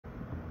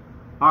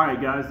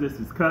Alright guys, this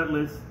is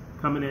Cutlass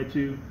coming at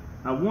you.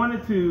 I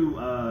wanted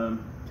to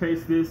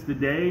taste this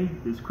today.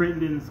 This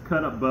Crittenden's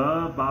Cut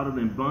Above, Bottled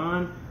in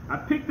Bond. I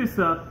picked this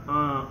up,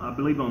 I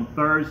believe on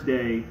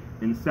Thursday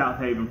in South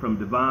Haven from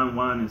Divine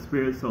Wine and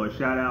Spirits, so a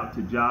shout out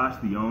to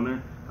Josh, the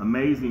owner.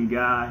 Amazing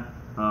guy,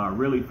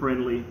 really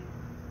friendly.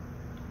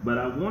 But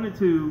I wanted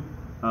to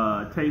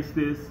taste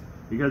this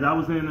because I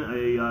was in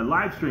a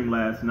live stream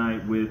last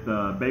night with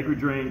Baker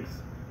Drinks,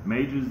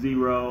 Major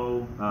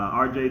Zero,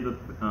 RJ the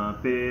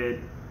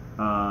Fed,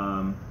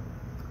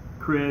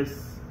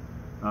 Chris,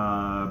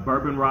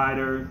 Bourbon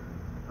Rider,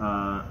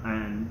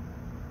 and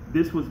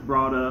this was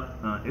brought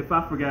up. If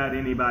I forgot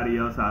anybody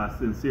else, I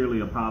sincerely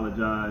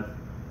apologize.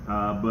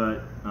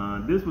 But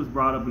this was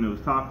brought up and it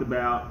was talked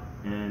about,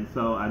 and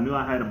so I knew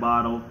I had a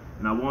bottle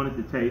and I wanted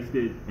to taste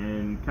it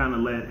and kind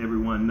of let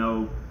everyone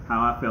know how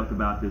I felt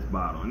about this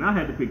bottle. And I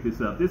had to pick this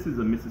up. This is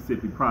a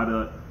Mississippi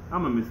product.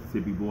 I'm a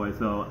Mississippi boy,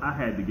 so I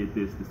had to get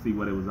this to see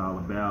what it was all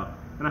about.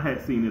 And I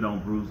had seen it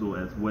on Bruzel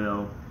as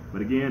well.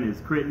 But again, it's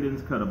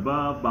Crittenden's Cut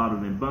Above,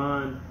 Bottled in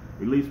Bond,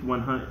 at least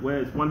 100, well,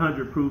 it's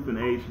 100 proof and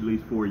aged at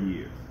least 4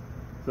 years.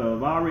 So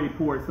I've already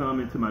poured some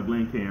into my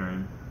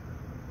Glencairn.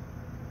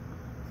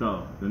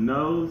 So the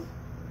nose,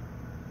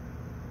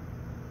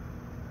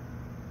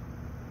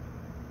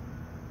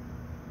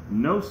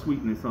 no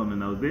sweetness on the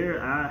nose. There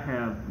I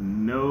have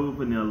no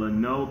vanilla,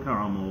 no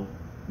caramel,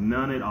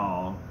 none at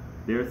all.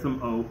 There's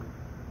some oak,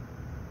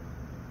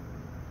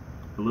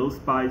 a little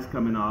spice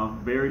coming off,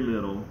 very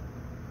little.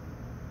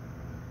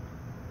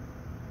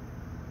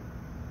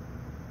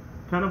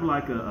 Kind of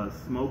like a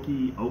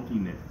smoky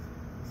oakiness,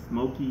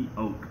 smoky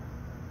oak.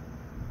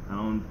 I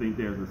don't think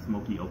there's a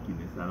smoky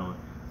oakiness.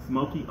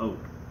 Smoky oak.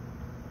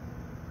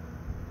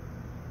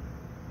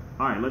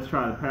 All right, let's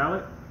try the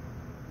palate.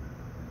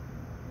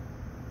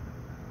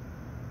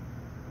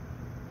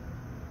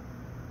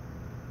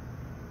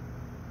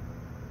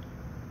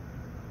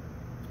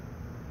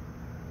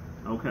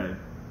 Okay.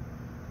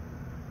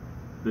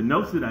 The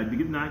notes that I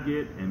did not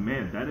get, and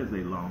man, that is a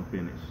long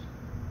finish.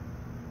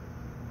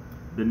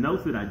 The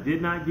notes that I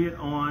did not get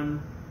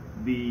on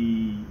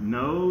the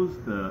nose,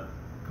 the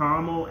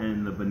caramel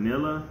and the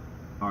vanilla,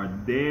 are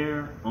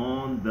there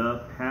on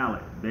the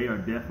palate. They are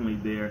definitely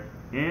there.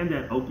 And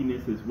that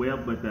oakiness as well,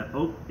 but the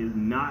oak is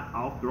not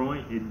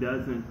off-throwing. It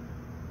doesn't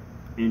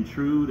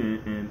intrude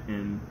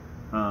and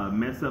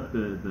mess up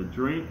the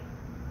drink.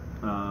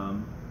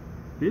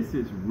 This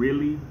is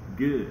really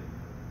good.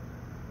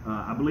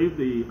 I believe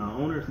the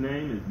owner's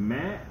name is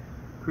Matt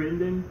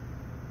Crittenden.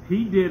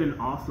 He did an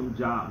awesome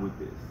job with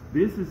this.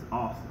 This is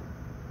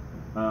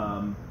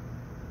awesome.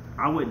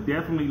 I would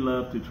definitely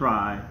love to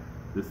try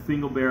the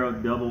single barrel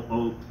double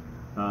oaked.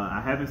 I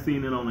haven't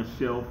seen it on a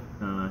shelf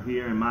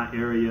here in my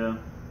area.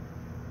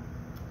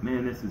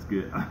 Man, this is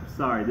good. I'm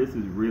sorry, this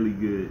is really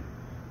good.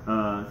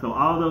 So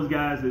all those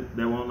guys that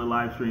were on the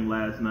live stream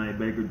last night,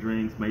 Baker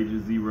Drinks, Major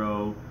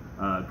Zero,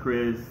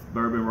 Chris,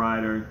 Bourbon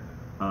Rider,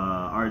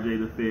 RJ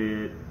the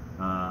Fed,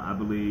 I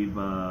believe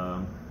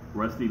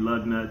Rusty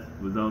Lugnuts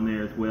was on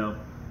there as well.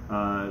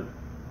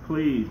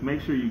 Please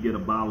make sure you get a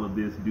bottle of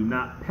this. Do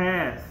not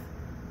pass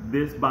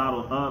this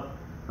bottle up.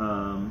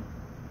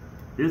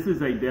 This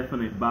is a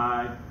definite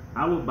buy.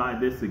 I will buy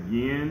this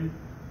again.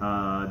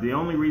 The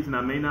only reason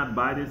I may not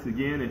buy this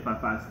again if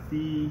I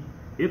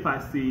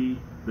see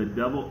the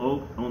double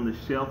oak on the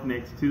shelf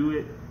next to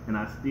it and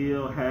I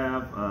still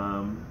have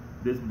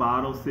this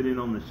bottle sitting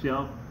on the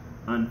shelf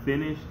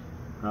unfinished,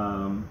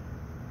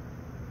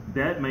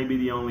 that may be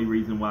the only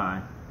reason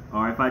why.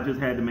 Or if I just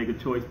had to make a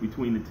choice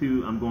between the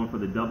two, I'm going for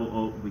the double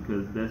oak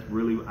because I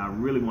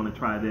really want to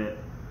try that.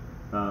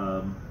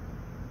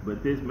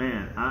 But this,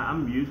 man,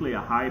 I'm usually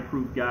a high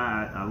proof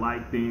guy. I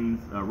like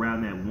things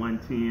around that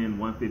 110,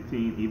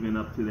 115, even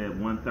up to that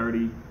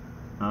 130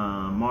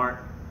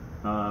 mark.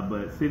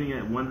 But sitting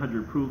at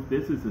 100 proof,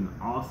 this is an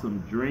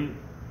awesome drink.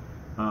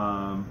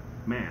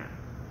 Man,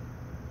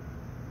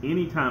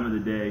 any time of the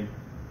day,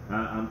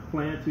 I'm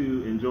planning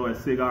to enjoy a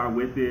cigar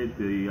with it.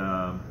 The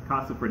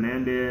Casa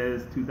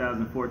Fernandez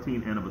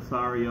 2014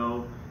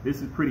 Aniversario.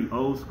 This is pretty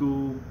old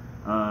school.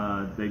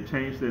 They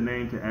changed their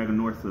name to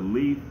Aganorsa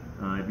Leaf.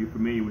 If you're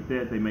familiar with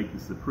that, they make the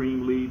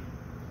Supreme Leaf.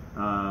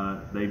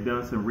 They've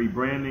done some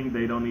rebranding.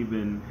 They don't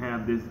even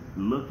have this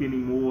look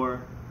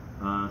anymore.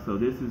 So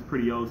this is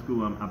pretty old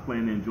school. I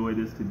plan to enjoy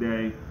this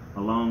today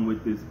along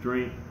with this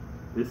drink.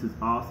 This is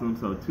awesome.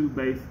 So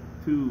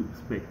two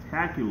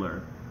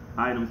spectacular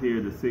items here,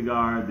 the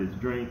cigar, this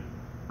drink.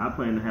 I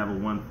plan to have a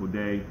wonderful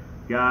day.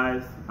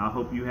 Guys, I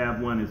hope you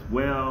have one as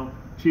well.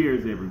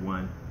 Cheers,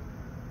 everyone.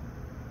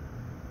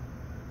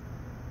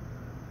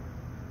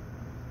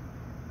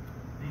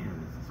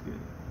 Man, this is good.